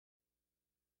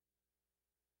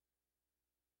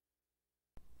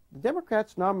The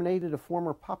Democrats nominated a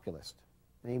former populist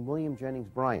named William Jennings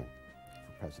Bryan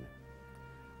for president.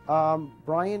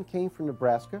 Bryan came from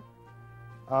Nebraska.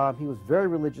 He was a very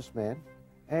religious man,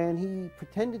 and he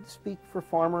pretended to speak for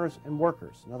farmers and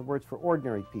workers, in other words, for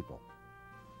ordinary people.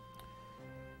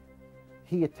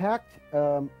 He attacked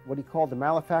what he called the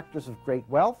malefactors of great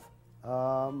wealth,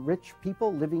 rich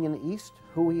people living in the East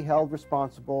who he held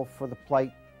responsible for the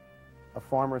plight of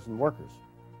farmers and workers.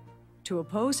 To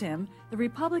oppose him, the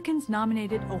Republicans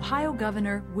nominated Ohio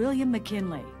Governor William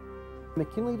McKinley.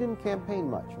 McKinley didn't campaign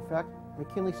much. In fact,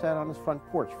 McKinley sat on his front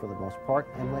porch for the most part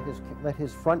and let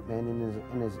his front men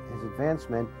and his advance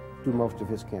men do most of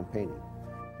his campaigning.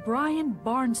 Bryan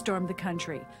barnstormed the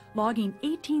country, logging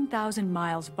 18,000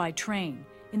 miles by train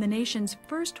in the nation's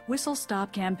first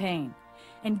whistle-stop campaign,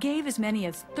 and gave as many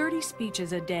as 30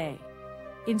 speeches a day.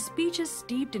 In speeches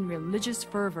steeped in religious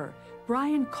fervor,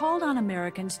 Bryan called on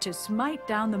Americans to smite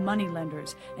down the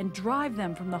moneylenders and drive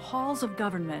them from the halls of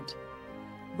government.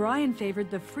 Bryan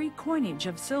favored the free coinage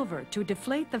of silver to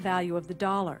deflate the value of the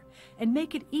dollar and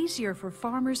make it easier for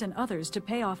farmers and others to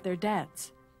pay off their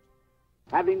debts.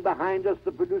 Having behind us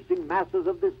the producing masses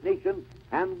of this nation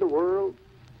and the world,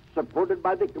 supported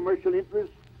by the commercial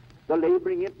interests, the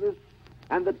laboring interests,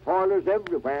 and the toilers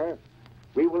everywhere,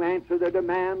 we will answer their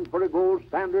demand for a gold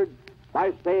standard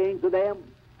by saying to them,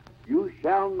 you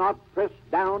shall not press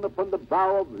down upon the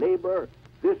brow of labor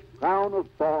this crown of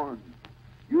thorns.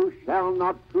 You shall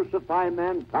not crucify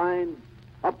mankind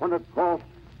upon a cross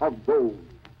of gold.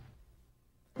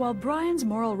 While Bryan's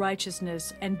moral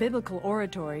righteousness and biblical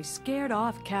oratory scared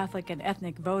off Catholic and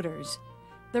ethnic voters,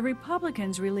 the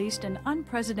Republicans released an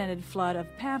unprecedented flood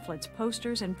of pamphlets,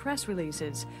 posters, and press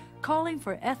releases calling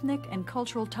for ethnic and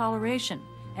cultural toleration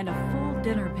and a full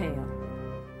dinner pail.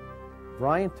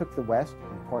 Bryan took the West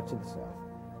and parts of the South,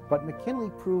 but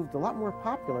McKinley proved a lot more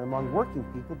popular among working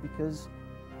people because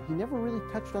he never really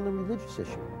touched on the religious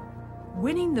issue.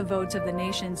 Winning the votes of the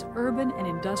nation's urban and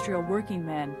industrial working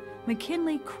men,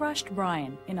 McKinley crushed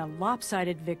Bryan in a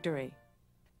lopsided victory.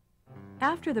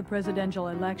 After the presidential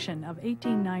election of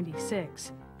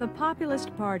 1896, the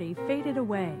Populist Party faded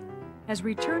away as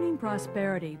returning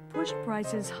prosperity pushed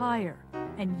prices higher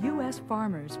and U.S.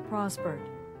 farmers prospered.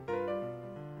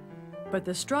 But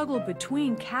the struggle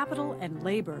between capital and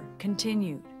labor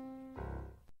continued.